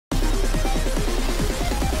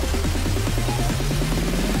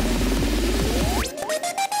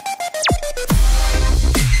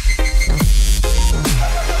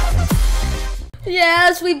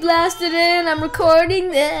Yes, we blasted in. I'm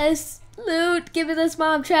recording this. Loot, give me this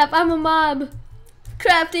mob trap. I'm a mob.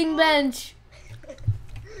 Crafting bench.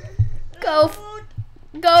 Go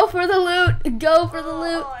for the loot. Go for the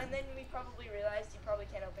loot. Oh, and then we probably realized you probably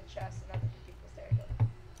can't open chests in other people's territory.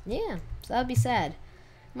 Yeah, so that'd be sad.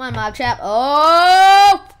 Come on, mob trap.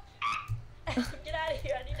 Oh! Get out of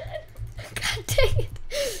here, I need to. God dang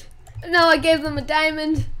it. No, I gave them a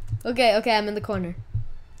diamond. Okay, I'm in the corner.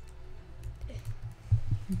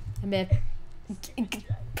 I'm in.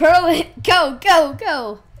 Pearl it. Go. No,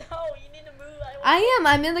 you need to move.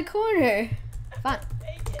 I'm in the corner. Fine.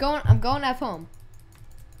 I'm going at home.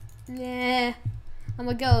 Yeah. I'm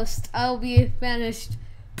a ghost. I'll be vanished.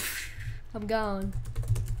 I'm gone.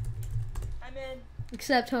 I'm in.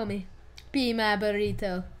 Except homie. Be my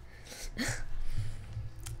burrito.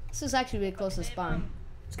 This is actually really close to spawn.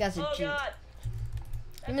 This guy's a Jew. God.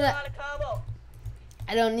 Give me that. A lot of cobble.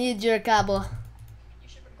 I don't need your cobble. You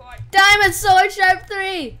should record. Diamond sword sharp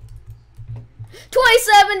 3.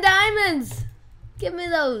 27 diamonds. Give me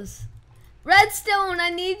those. Redstone, I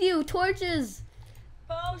need you. Torches.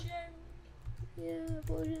 Potion. Yeah,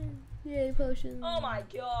 potion. Yay, potion. Oh my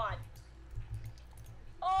god.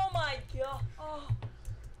 Oh my god. Oh.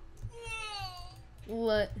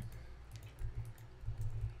 What?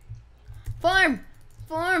 Farm.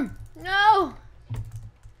 No.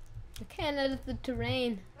 I can't edit the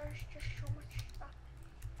terrain. There's just so much stuff.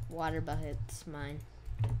 Water bucket's mine.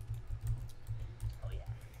 Oh yeah.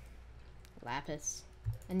 Lapis.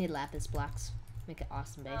 I need lapis blocks. Make an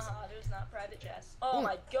awesome base. There's not private chests. Oh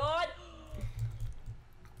my god.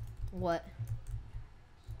 What?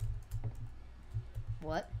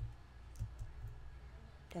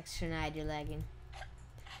 Texture denied, you're lagging.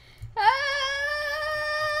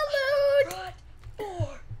 Loot! Prot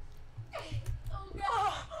 4.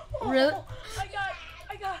 Oh, Really?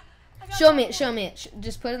 I got Show me it.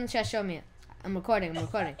 Just put it in the chest, show me it. I'm recording.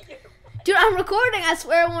 Dude, I'm recording. I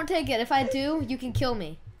swear I won't take it. If I do, you can kill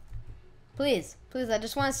me. Please, I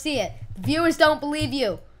just want to see it. The viewers don't believe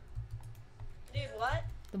you. Dude, what?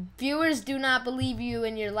 The viewers do not believe you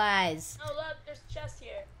in your lies. Oh, look, there's a chest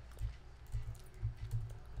here.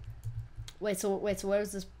 Wait, so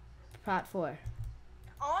where's this pot for?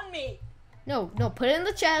 On me. No, put it in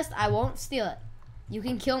the chest. I won't steal it. You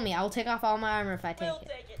can kill me. I will take off all my armor if I take We'll it.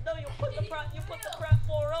 take it. No, you put the Prot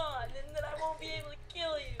 4 on, and then I won't be able to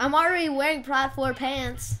kill you. I'm already wearing Prot 4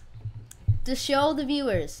 pants. To show the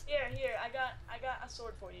viewers. Here, I got a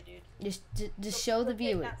sword for you, dude. Just show the Take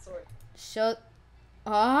viewers. that sword. Show.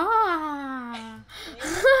 Ah.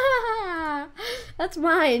 That's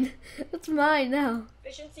mine. That's mine now.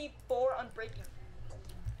 Efficiency 4 on breaking.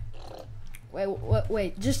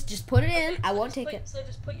 Wait. Just put it in. I won't take it. So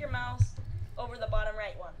just put your mouse over the bottom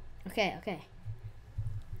right one. Okay.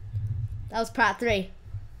 That was Prot 3.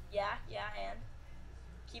 Yeah, and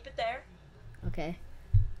keep it there. Okay.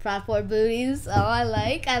 Prot 4 booties. Oh, I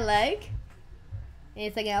like.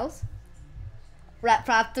 Anything else?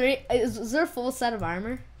 Prot 3. Is there a full set of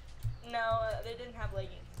armor? No, they didn't have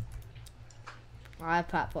leggings. Oh, I have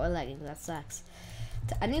Prot 4 leggings. That sucks.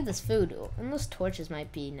 I need this food. And those torches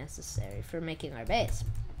might be necessary for making our base.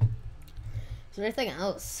 Is there anything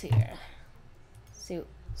else here?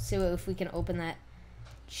 See if we can open that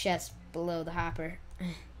chest below the hopper.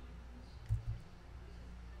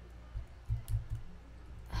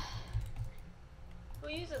 Who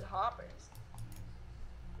uses hoppers?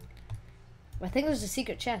 I think there's a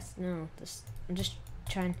secret chest. No, I'm just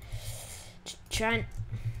trying. Try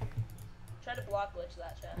to block glitch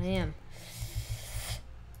that chest. I am.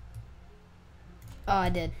 Oh, I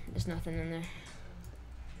did. There's nothing in there.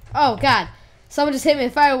 Oh God! Someone just hit me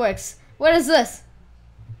with fireworks. What is this?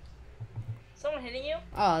 Someone hitting you?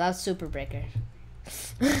 Oh, that's Super Breaker.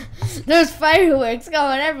 There's fireworks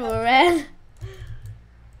going everywhere, man.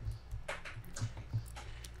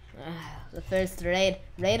 The first raid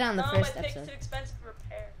on the first my pick's episode. too expensive to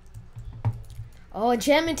repair. Oh,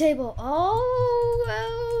 enchantment table.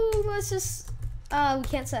 Oh, let's just. We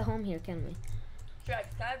can't set home here, can we? Sure,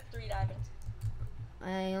 I have 3 diamonds.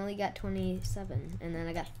 I only got 27, and then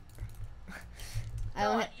I got.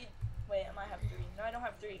 Wait, I might have 3. No, I don't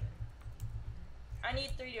have 3. I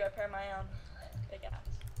need 3 to repair my pickaxe.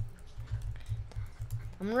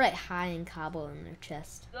 I'm gonna write high and cobble in their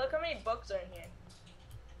chest. Look how many books are in here.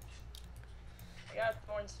 I got a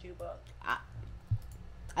Thorns 2 book.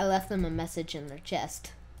 I left them a message in their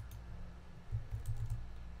chest.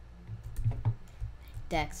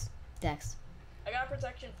 Dex. I got a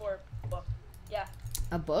protection 4 book. Yeah.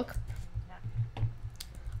 A book?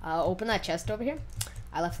 Yeah. Open that chest over here.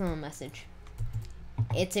 I left them a message.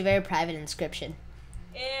 It's a very private inscription.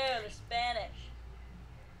 Ew, they're Spanish.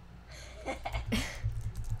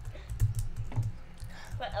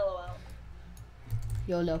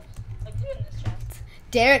 YOLO. Look in this chest.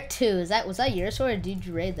 Derek 2. Was that your sword, or did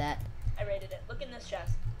you raid that? I raided it. Look in this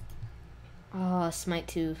chest. Oh, Smite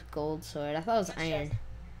 2 gold sword. I thought it was This iron.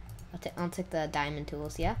 chest. I'll take the diamond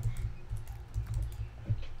tools, yeah?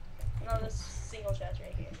 No, this single chest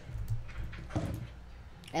right here.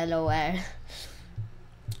 LOL.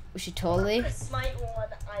 We should totally. Smite 1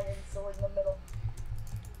 iron sword in the middle.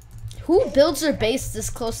 Who builds their base this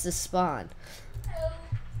close to spawn?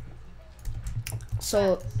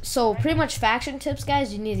 So pretty much faction tips,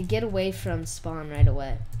 guys. You need to get away from spawn right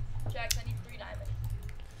away. Jax, I need 3 diamonds.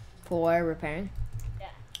 For repairing? Yeah.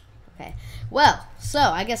 Okay. Well, so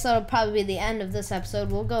I guess that'll probably be the end of this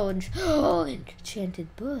episode. We'll go and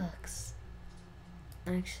enchanted books.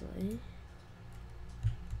 Actually,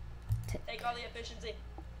 Take all the efficiency.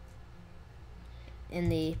 in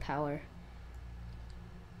the power,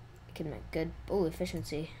 I can make good. Oh,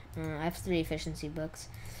 efficiency. I have 3 efficiency books,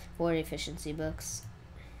 4 efficiency books.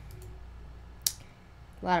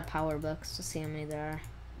 A lot of power books. Let's see how many there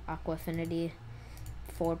are. Aqua affinity,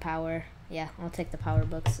 4 power. Yeah, I'll take the power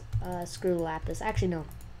books. Screw lapis. Actually, no.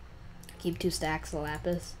 Keep 2 stacks of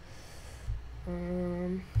lapis.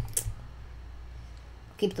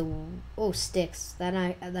 Keep the sticks.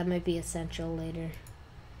 That might be essential later.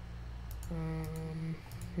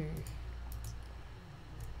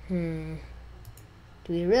 Do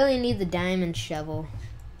we really need the diamond shovel?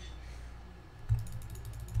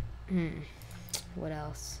 What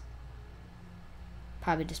else?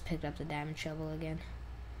 Probably just picked up the diamond shovel again.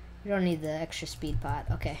 We don't need the extra speed pot.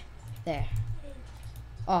 Okay, there.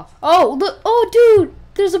 Oh, look! Oh, dude,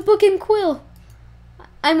 there's a book and quill.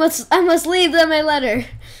 I must leave them a letter.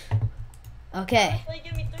 Okay. If you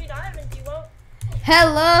give me 3 diamonds, you won't.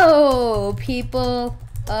 Hello, people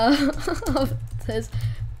of this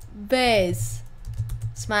base.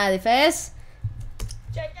 Smiley face.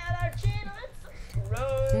 Check out our channel. It's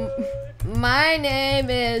Prot. My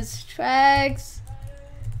name is Trax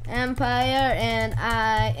Empire, and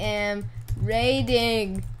I am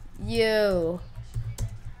raiding you.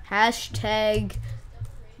 Hashtag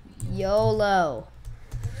YOLO.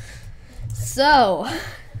 So,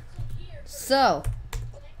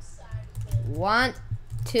 want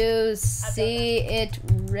to see it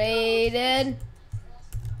rated?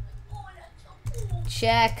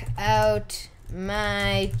 Check out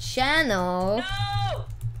my channel. No!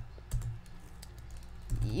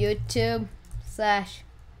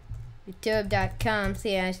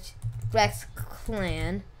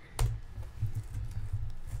 youtube.com/FlexClan.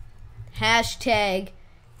 Hashtag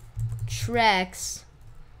Trex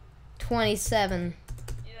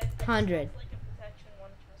 2700.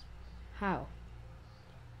 How?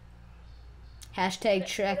 Hashtag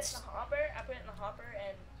Trex. I put it in the hopper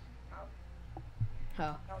and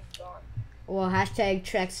How? now it's gone. Well, hashtag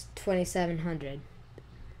Trex 2700.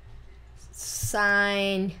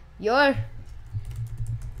 Sign You're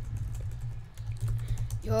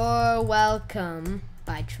welcome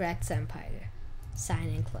by Trex Empire. Sign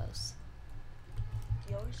in close.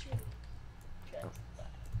 You always should.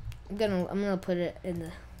 I'm gonna put it in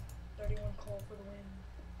the. 31 coal for the win.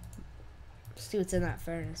 See what's in that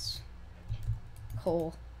furnace.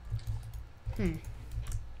 Coal.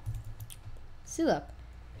 See, look.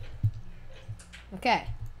 Okay.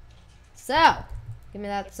 So, give me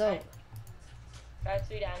that soap. I have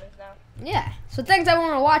 3 diamonds now. Yeah. So thanks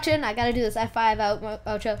everyone for watching. I gotta do this F5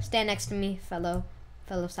 outro. Stand next to me, fellow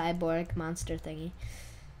cyborg monster thingy.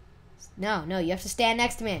 No, you have to stand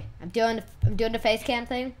next to me. I'm doing the face cam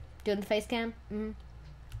thing. Doing the face cam.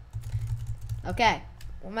 Okay.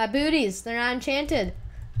 Well, my booties, they're not enchanted.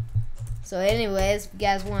 So anyways, if you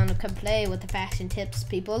guys want to come play with the faction tips,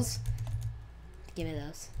 peoples, give me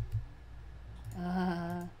those.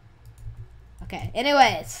 Okay.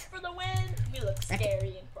 Anyways. For the win. We look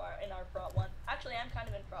scary in our Prot 1. Actually, I'm kind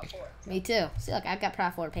of in Prot 4. So. Me too. See, look, I've got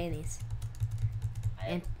Prot 4 panties.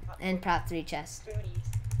 And Prot 3 chests. Booties.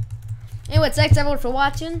 Anyways, thanks everyone for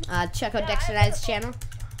watching. Check out Dexter Knight's channel.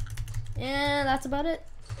 And that's about it.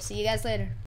 See you guys later.